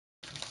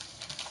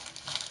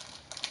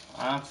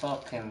I'm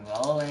fucking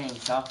rolling in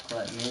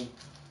chocolate, me.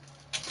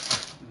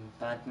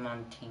 Bad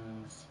man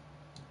things.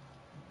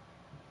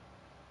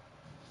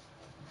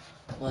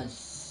 1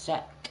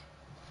 sec.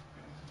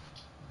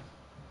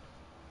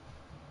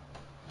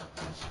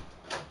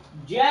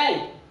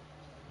 Jay!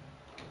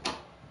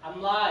 I'm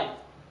live.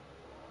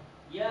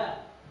 Yeah.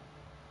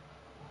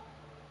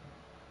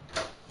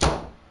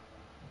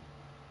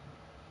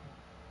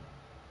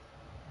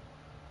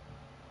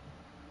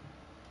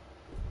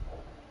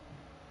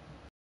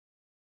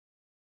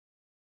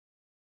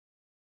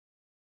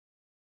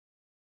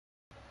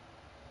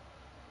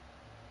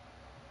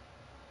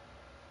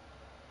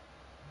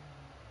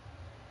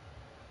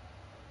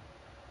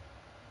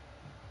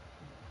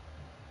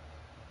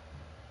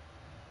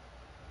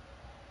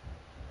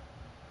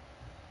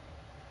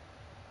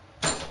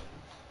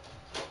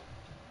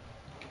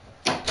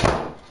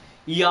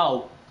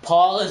 Yo,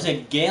 Paula's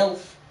a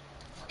gilf.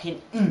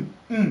 Fucking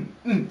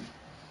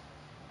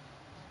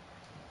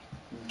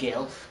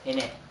Gilf,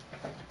 innit?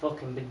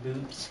 Fucking big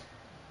boobs.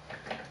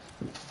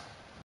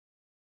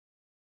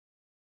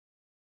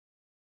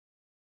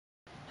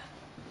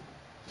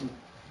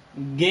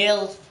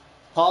 Gilf.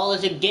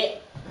 Paula's a gilf.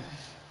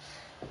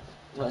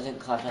 Wasn't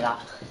clever that.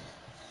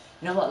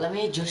 You know what, let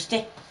me adjust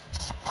it.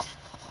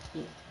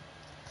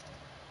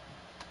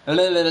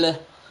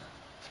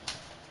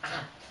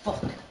 Ah,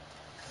 fuck.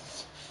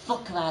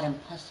 Fuck about him,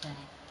 pussy.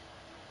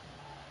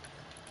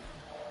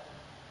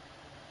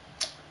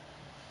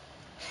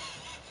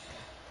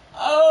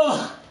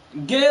 Oh,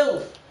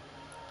 gilf.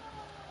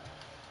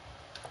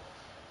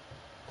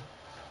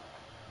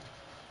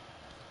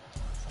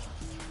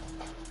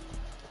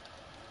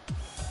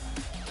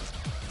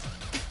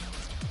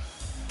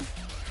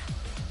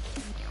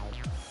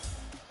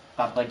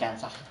 Bad boy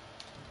dancer.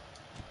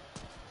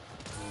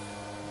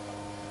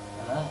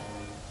 Hello.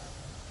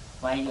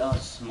 Why are you all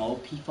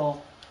smoky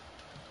for?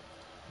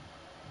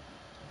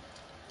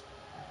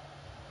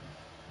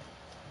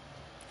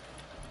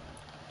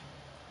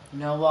 You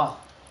know what?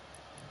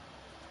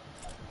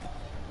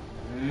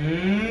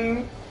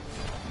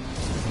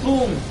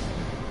 Boom!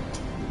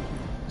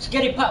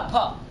 Skitty pop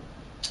pop!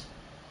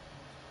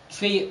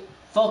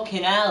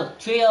 Fucking hell!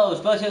 Trios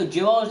versus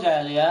duos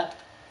earlier.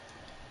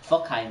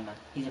 Fuck Iron Man,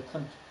 he's a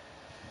cunt.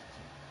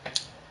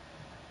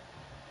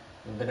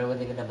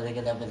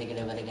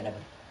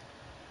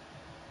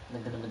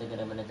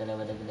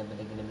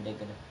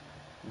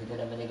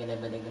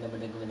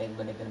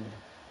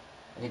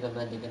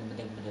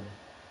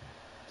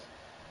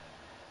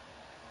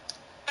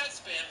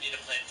 Spam me to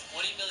plant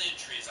 20 million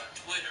trees on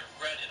Twitter,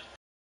 Reddit.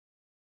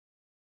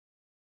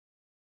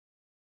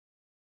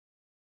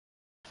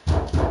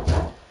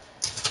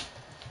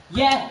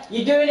 Yeah,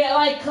 you're doing it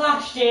like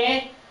Clash,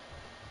 Jay.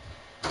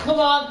 Come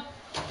on.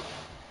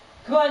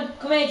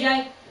 Come here,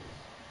 Jay.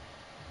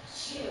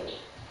 Shoot.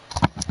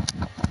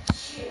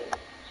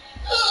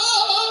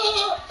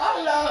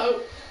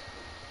 Hello.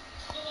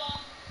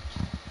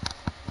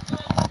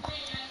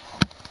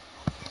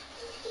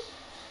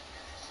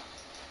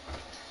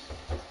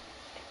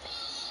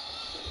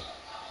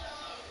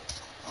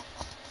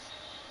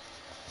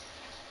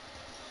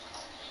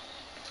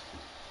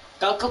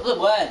 Got a couple of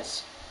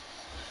words.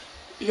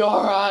 You're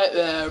right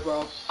there,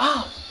 bro.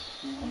 Ah!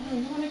 Oh no,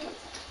 you wanna get...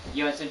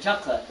 You want some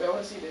chocolate? Wait, I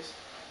wanna see this.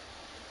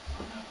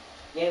 Oh no.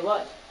 Yeah,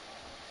 what?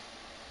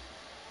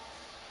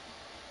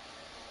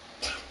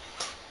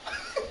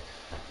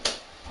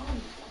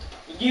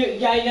 You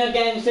know,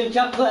 getting some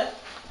chocolate.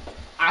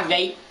 Ah,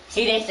 mate.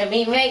 See this? I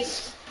mean,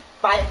 mate.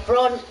 By the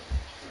front.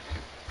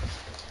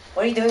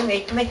 What are you doing,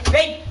 mate?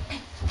 Mate.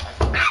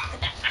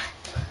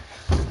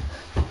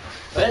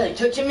 Well, he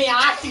touching me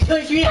ass. He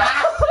touched me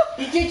ass.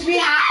 He touched me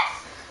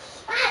ass.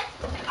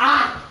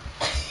 Ah.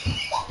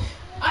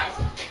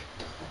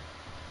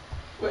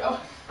 Wait,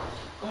 oh.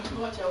 I wanna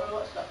watch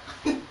that.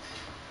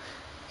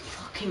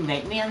 Fucking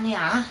make me on the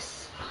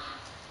ass.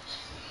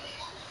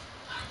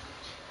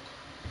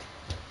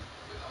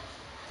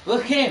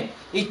 Look at him.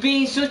 He's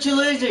being such a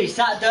loser. He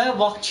sat there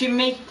watching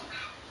me.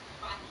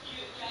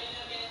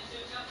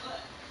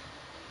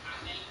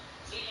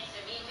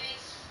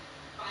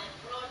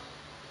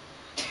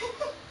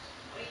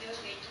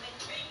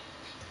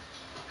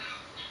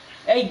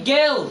 Hey,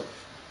 Gil!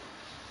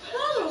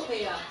 Paula up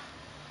here?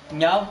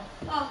 No.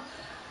 Oh.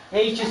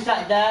 He just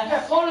sat there.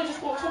 Yeah, Paula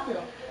just walked up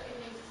here.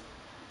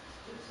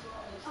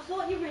 I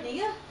thought you were in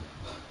here.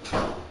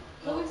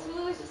 Louis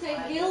was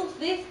saying guilt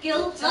this,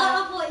 guilt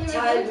that. I thought you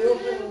were in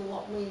here.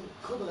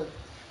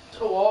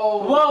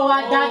 Whoa. Whoa,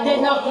 that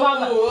did not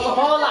come out.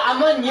 Paula,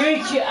 I'm on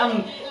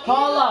YouTube.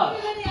 Paula,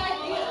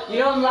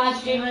 you're on live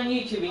stream on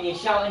YouTube and you're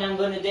shouting I'm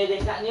going to do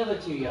this, that and the other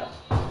to you.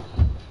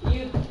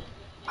 You...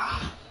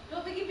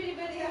 Don't think you've been in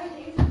bed here.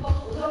 It's a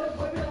bottle. Don't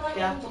put me like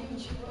Yeah.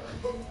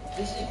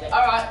 This is it.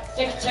 Alright.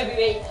 Secretary,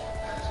 mate.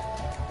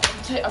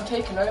 I'm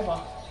taking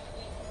over.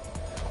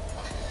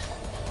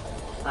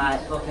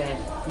 Alright, okay.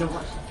 No,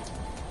 what?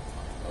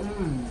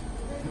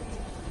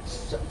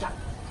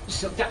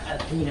 Suck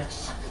that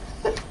penis.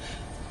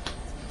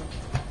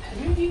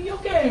 You're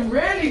getting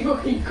really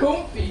fucking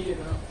comfy, you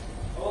know.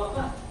 Oh,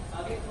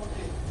 I'll get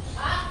comfy.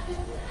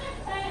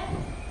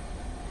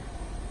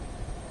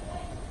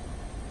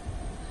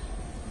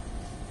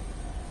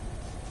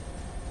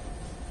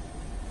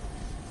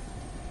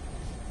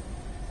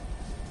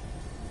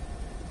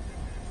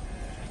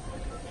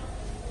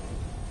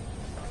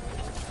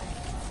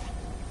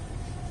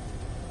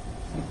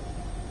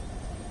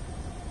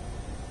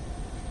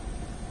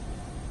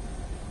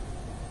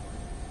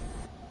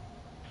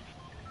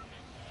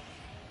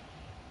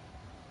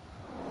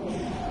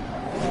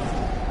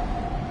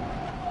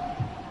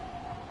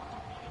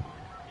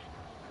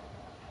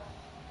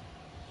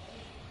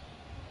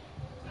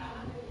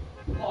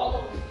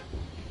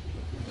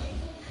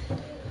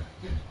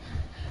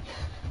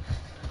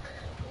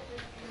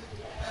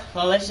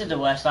 Well, this is the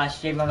worst live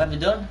stream I've ever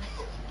done.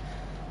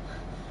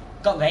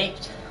 Got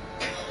raped.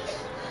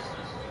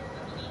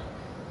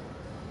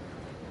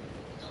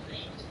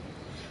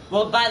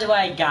 Well, by the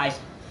way, guys,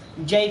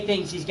 Jay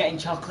thinks he's getting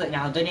chocolate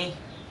now, doesn't he?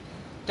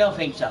 Don't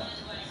think so.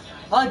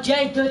 Oh,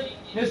 Jay,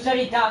 no,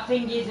 sorry, that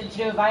thing isn't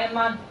true of Iron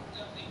Man.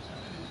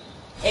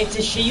 It's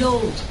a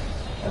shield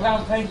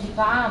around Prince's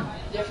farm.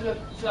 Yeah, for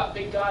that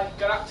big guy,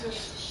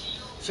 Galactus.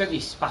 Shut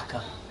your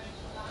spacker.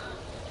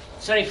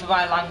 Sorry for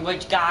my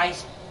language,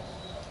 guys.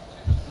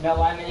 No,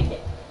 I'm gonna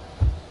get.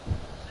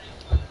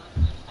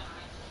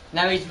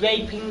 Now he's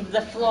raping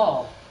the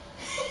floor.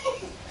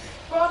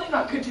 Well, I didn't know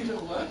I could do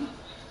little work.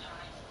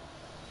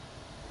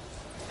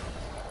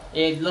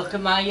 Here, look at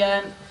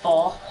my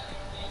fork.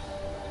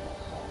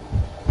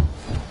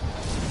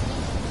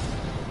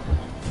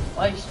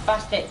 Oh, you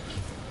spastic.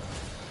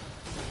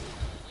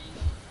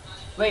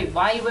 Wait,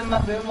 why are you in my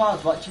room while I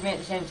was watching me at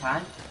the same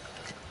time?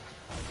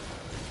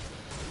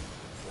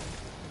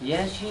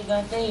 Yes, she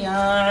got the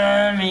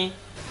army.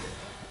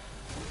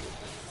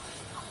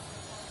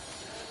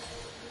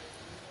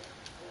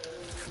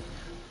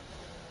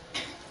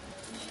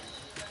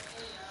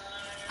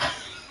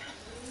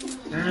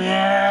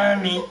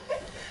 Army.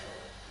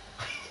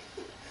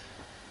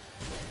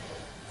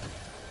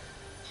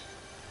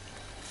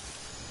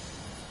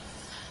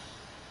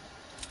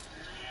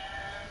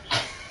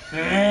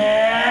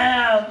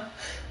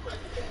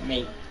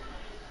 Me.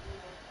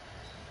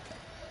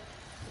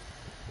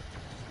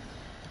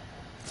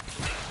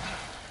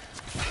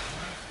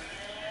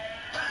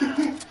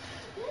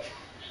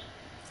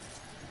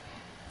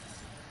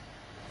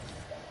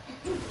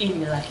 Eat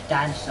me like a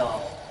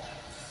dinosaur.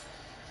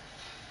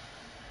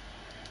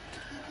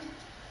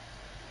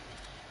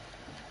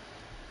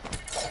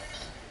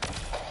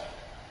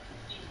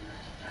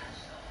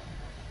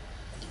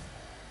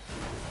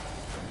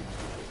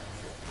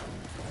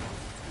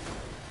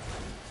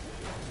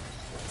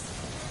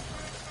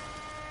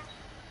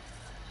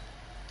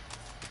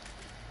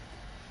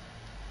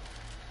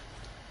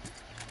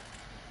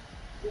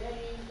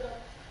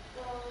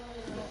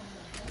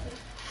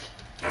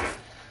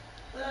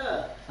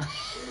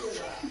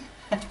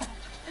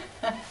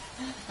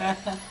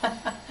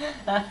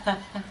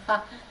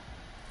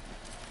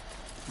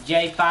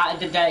 Jay farted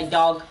the dirty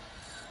dog.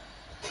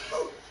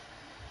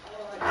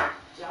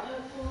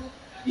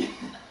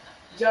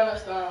 Janet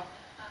style.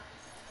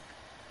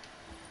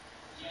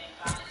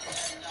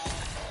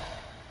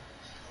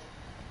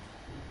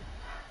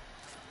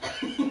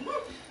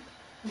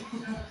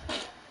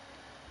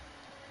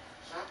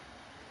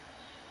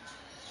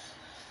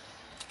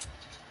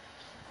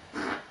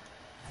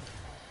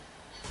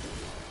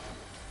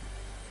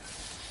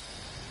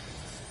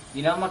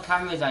 You know my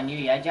camera's on you,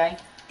 yeah, Jay?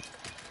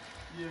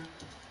 Yeah.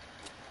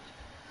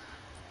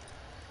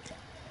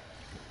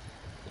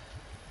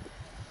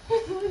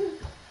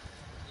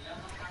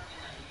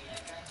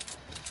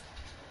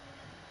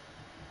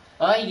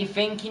 Oh, you're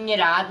thinking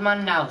you're hard,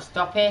 man, now.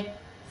 Stop it.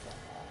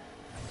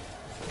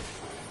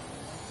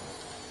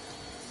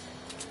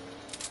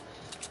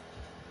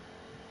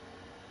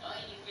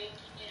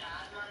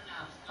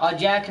 Oh,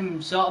 Jay, I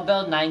can sort of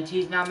build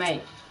 90s now,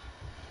 mate.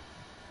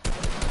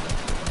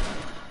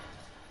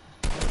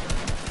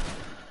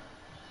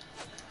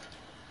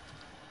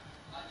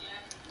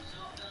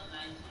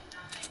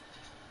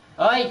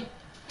 Oi!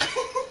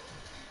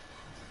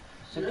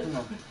 Suck him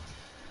up.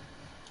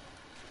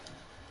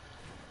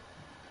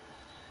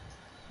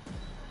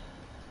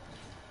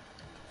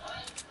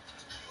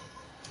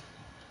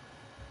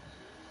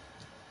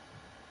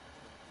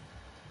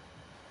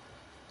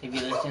 If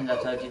you listened, I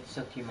told you to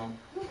suck your mum.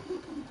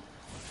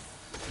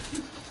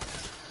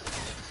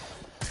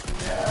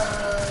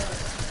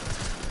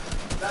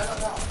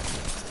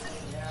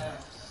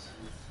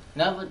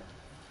 No, but...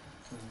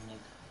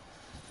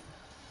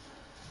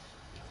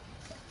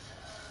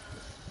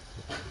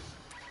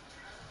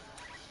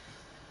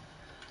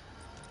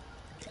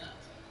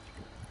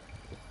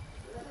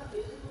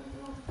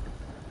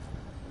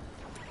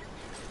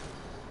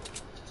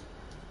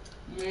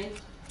 Me? It's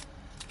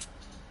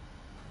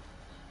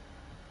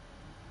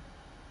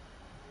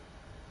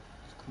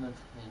coming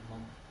from his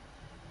mum.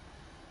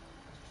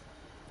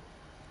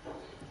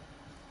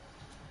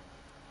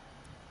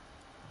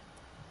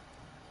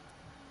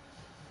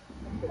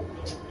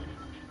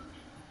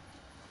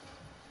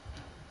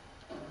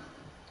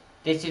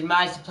 This is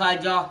my supply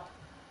drop.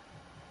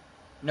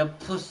 No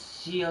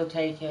pussy'll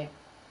take it.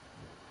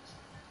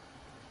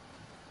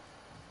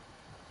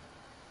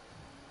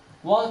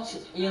 What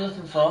are you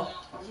looking for?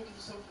 I was looking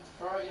for something to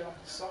throw at you, like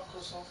a sock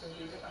or something, but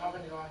you didn't have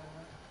any lying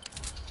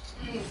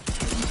there.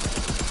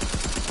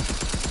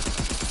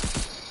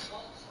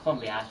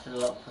 Can't be asked for a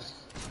lot of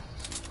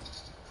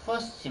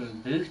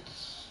fussing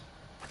boots.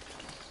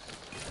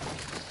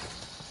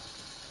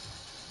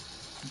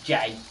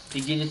 Jay,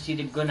 did you just see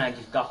the gun I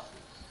just got?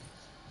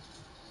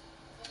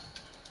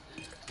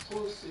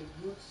 Pussy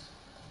boots.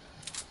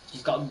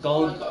 Just got a Oh,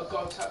 gold. I got a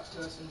gold tax to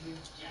SMG.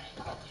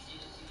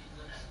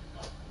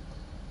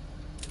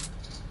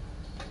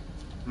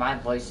 My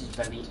voice is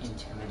very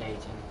intimidating.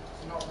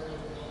 Not really.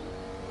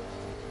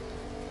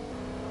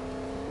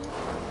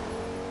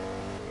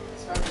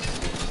 It's very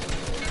sweet.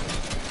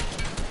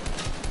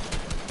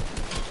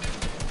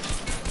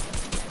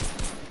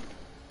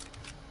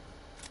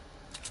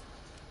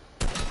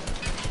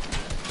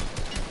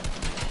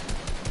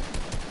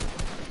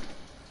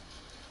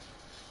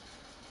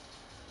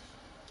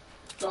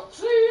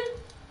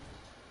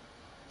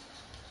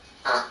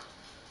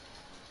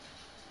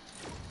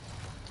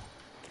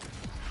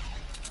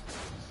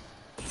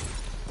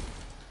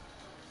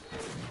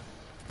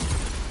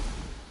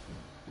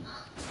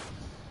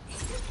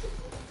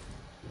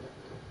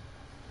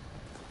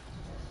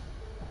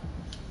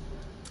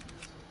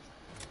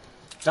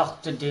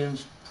 Doctor!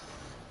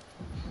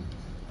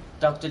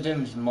 Dr.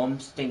 Doom's mum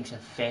stinks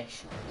of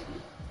fish.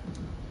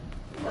 Oh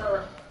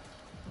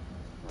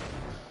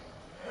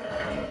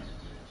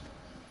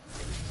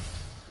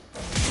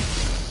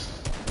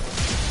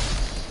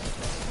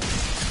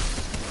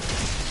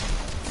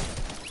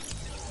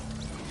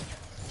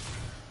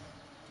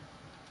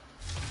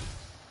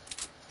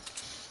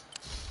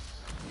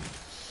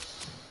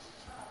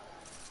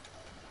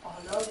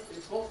no,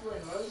 it's all for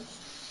in roads.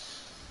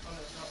 Oh no,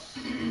 it's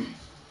not.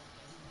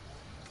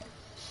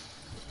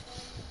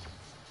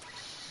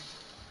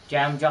 Jay,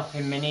 I'm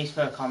dropping minis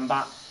for a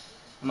combat.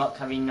 I'm not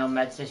carrying no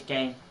meds this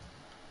game.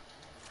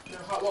 You know,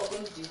 what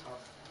guns do you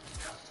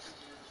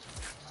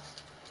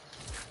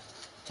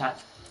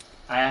have?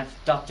 I have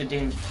Dr.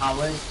 Doom's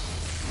powers.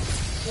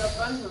 You have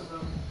both of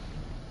them.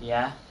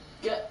 Yeah,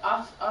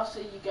 After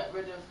you get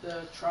rid of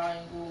the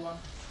triangle one.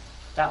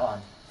 that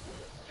one.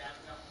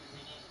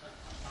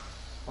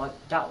 What?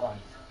 That one?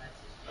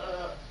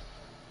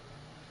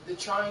 The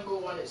triangle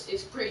one,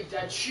 it's pretty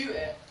dead. Shoot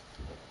it.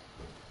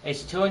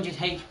 It's 200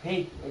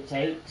 HP it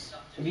takes.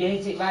 If you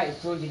hit it right,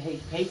 it's 200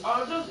 HP.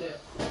 Oh, does it?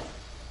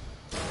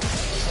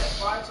 Okay,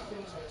 fire to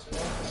things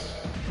into it.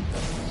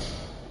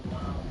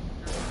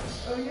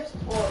 Oh yes.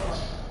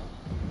 Oh.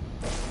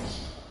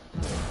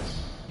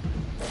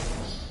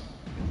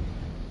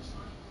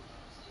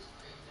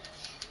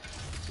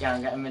 Yeah,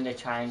 I'm getting in the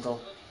triangle.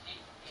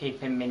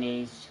 Keeping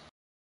minis.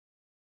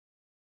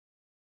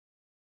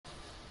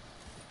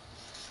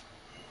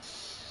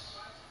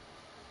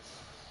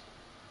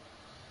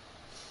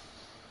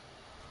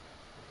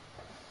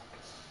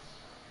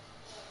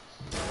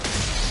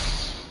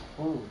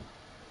 Ooh.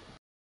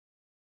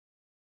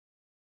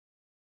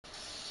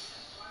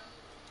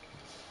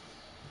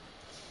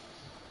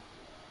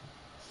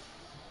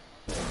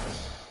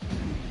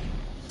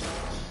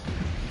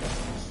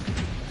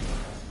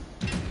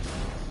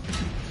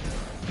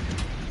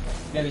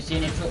 You ever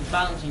seen a truck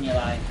bounce in your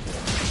life?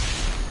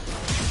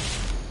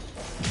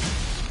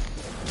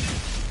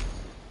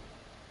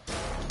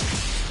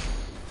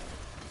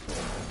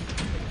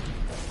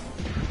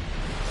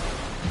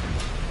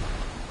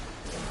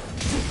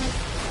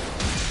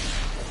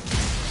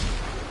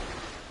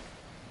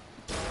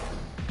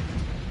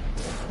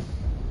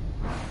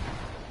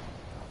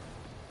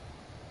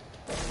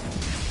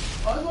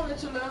 I wanted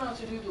to learn how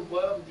to do the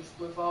worm just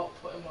without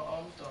putting my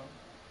arms down.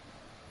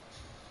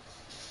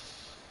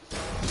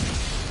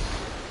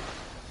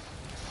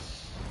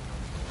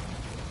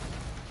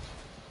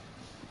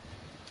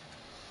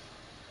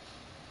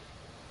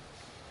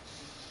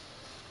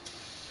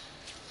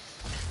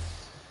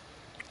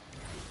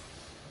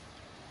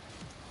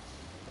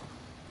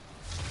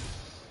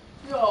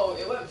 Yo,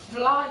 it went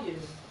flying.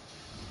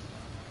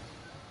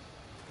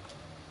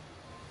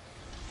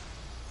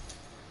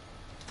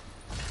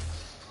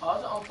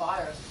 How's it on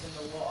fire if it's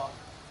in the water?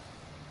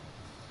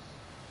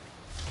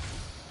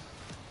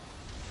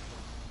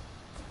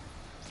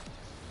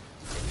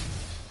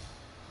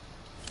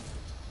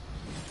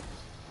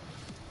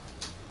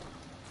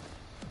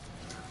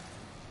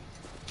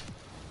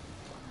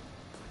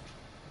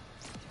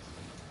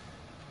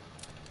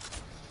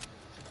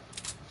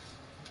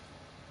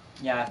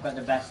 Yeah, I've got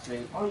the best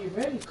route. Oh, you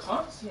really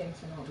can't see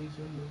anything out these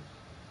windows.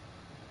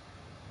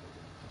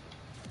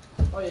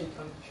 Oh yeah, you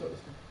can. Sure,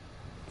 it's me.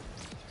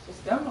 It's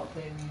them not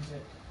playing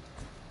music.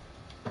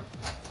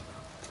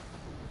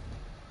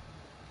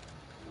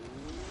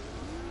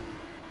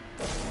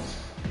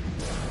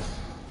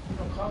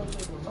 No, car was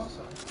able to not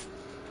sound.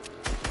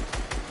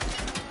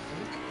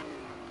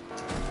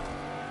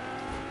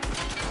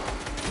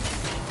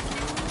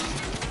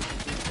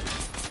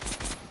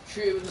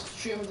 Shoot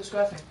it with the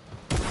square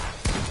thing.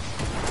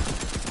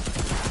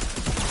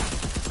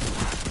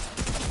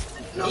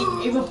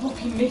 He was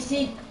fucking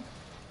missing.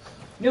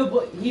 No,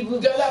 but he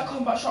was. That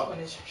combat shotgun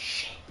is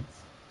shit.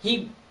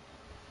 He's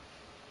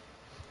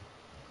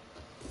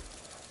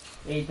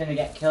gonna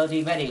get killed. Are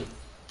you ready?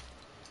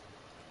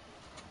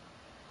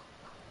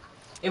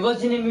 It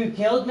wasn't him who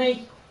killed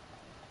me.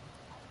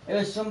 It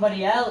was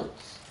somebody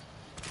else.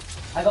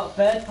 I got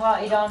third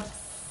partied on.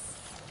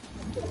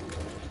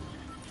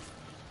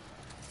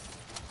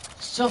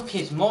 Suck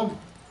his mum.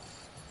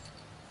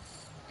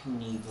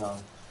 Negro.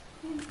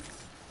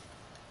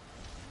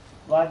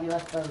 Why have you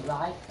left her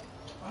alive?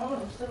 I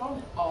haven't, I'm still on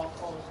it. Oh, of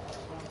course. That's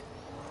fine.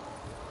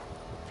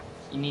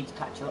 You need to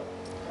catch up.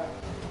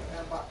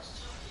 Yeah, back.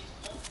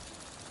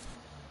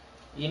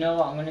 You know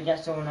what? I'm gonna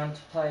get someone on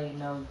to play, you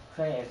know,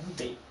 creative and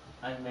beat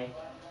and me.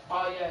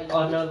 Oh, yeah, yeah.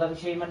 Oh no, let me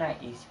show you my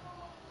 90s.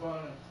 Go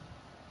on.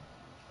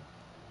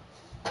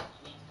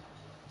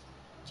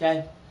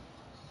 Jay.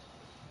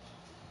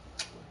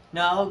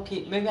 No,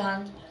 move your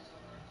hand.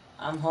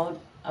 I've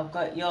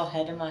got your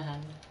head in my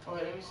hand. Oh,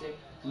 wait, let me see.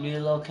 New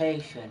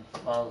location.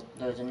 Well,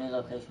 there's a new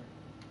location.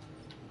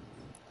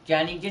 Jay,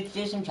 I need you to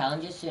do some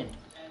challenges soon.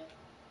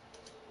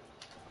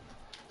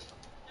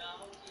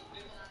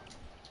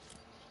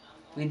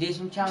 We do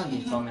some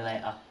challenges for me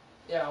later.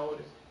 Yeah, I will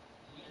do.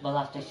 We'll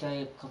have to show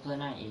you a couple of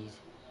 90s.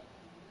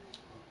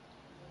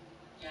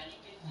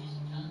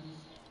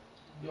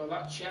 Yo,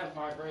 that chair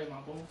vibrated my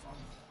bum from.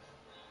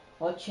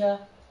 What chair?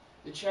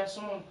 The chair,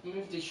 someone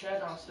moved the chair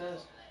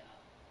downstairs.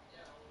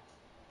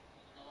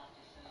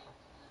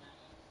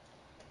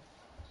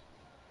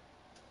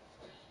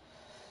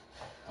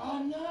 Oh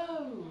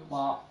no!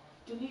 What?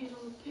 Deleted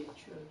all the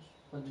pictures.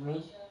 What do you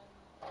mean?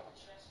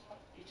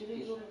 You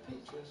deleted all the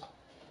pictures.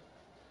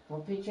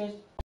 What pictures?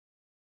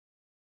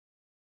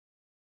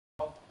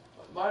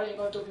 Why didn't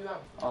you go WM?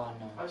 Oh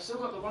no. I've still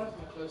got the one of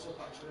them close up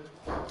actually.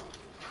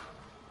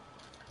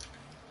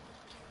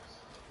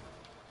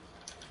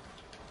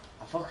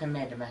 I fucking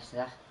made a mess of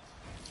that.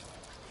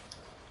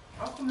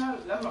 How come them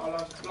not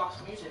allowed to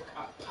blast music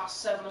at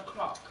past 7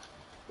 o'clock,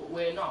 but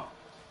we're not?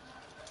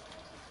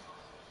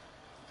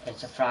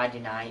 It's a Friday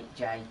night,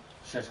 Jay.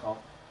 Shut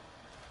up.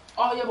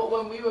 Oh yeah, but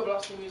when we were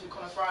blasting music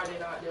on a Friday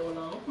night, they were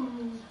like,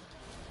 oh,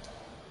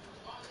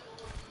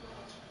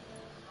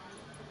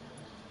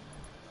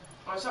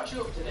 it's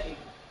actually up to date.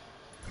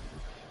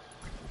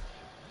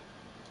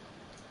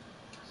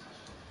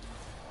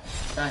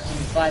 So I can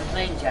fly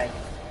plane, Jay.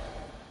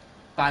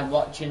 By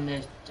watching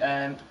the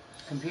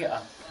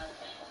computer.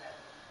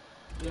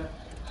 Yeah.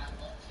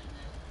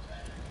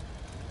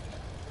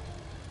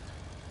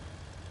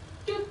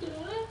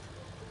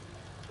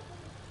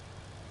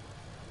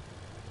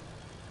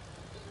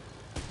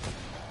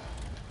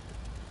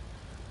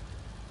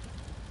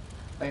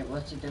 Wait,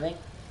 what's it doing?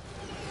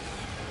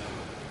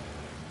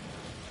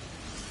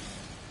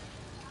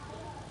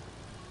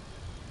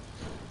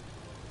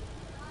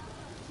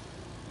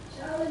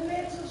 Charlie,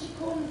 wait till she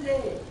comes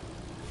in.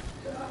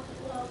 You'll have to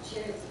go out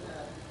chasing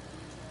her.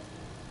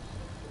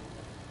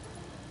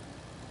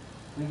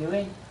 What are you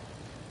doing?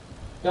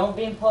 Don't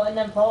be putting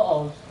them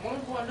photos. I want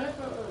to put no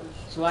photos.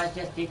 So I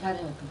just D-pad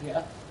in the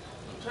computer.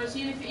 I'm trying to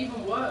see if it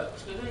even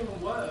works. They don't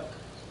even work.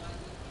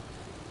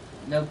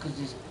 No, because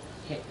it's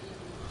hit.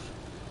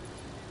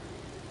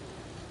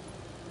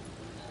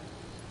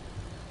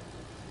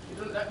 You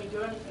don't let me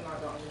do anything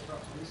like that on your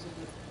laptop. This is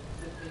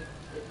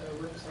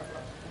the website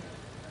laptop.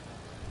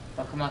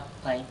 Oh, come on,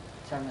 plane.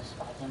 Trying to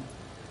spot him.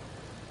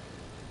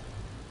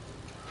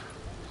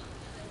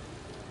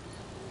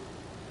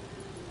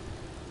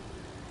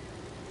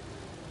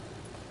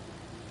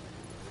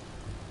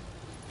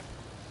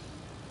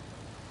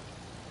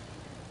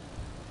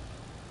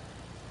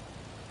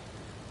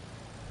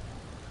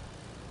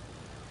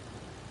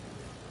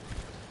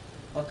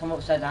 Well, come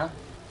upside down.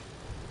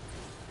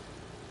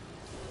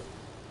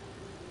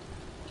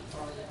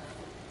 Oh yeah.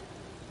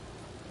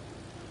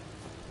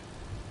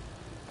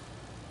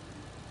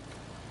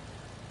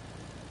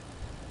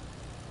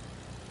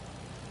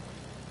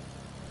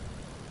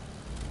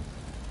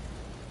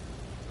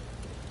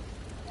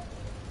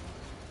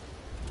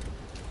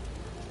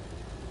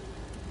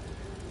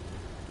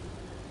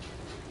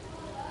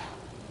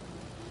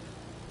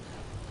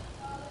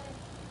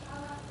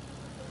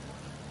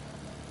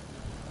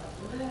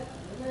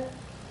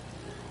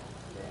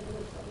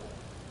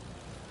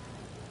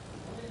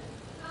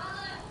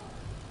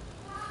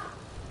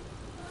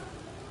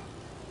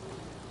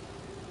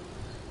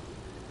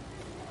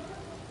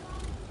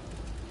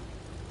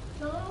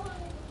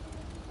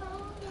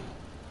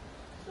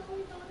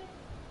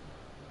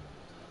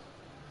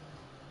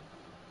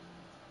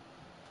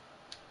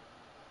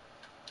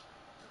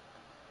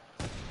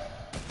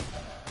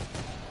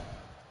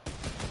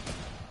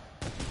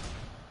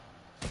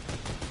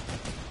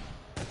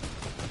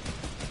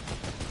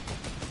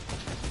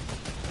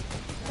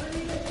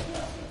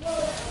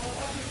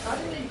 I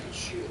didn't know you could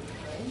shoot at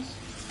planes.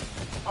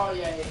 Oh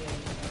yeah.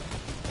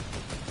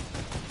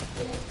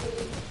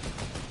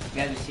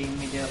 You ever seen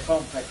me do a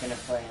front flip in a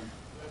plane?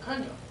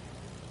 Can you?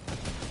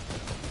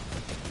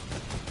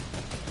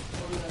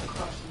 Or you gonna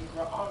crash and you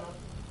grab, oh no.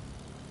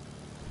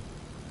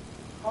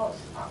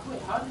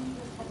 How do you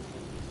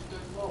go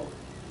forward?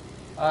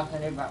 Oh, I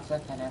can do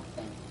backflip and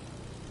everything.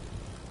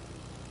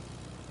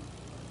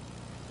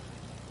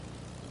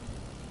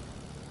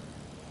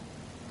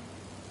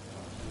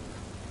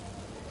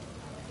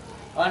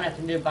 Oh, and I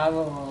can do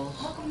barrel rolls.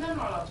 How come they're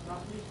not allowed to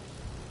blast music?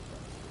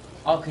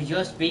 Oh, because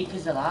your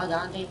speakers are loud,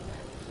 aren't they?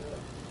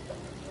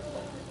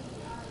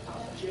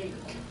 That's Jake.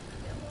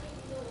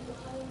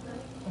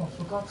 Oh,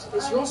 for God's sake.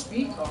 It's your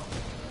speaker.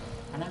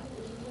 I know.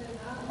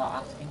 I'm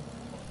not asking.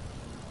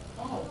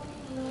 Oh.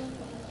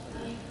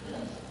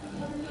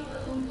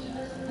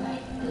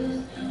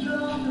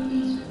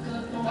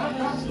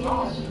 That's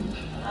loud.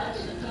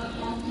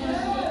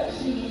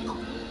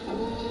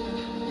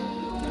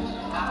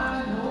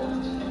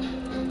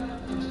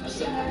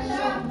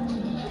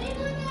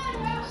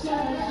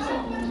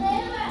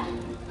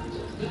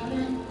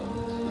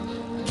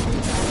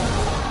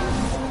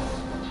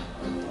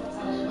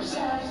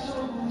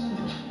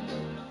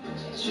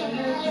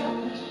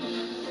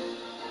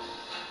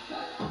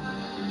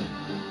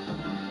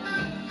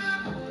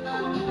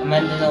 I'm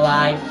ending the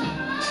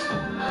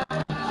live.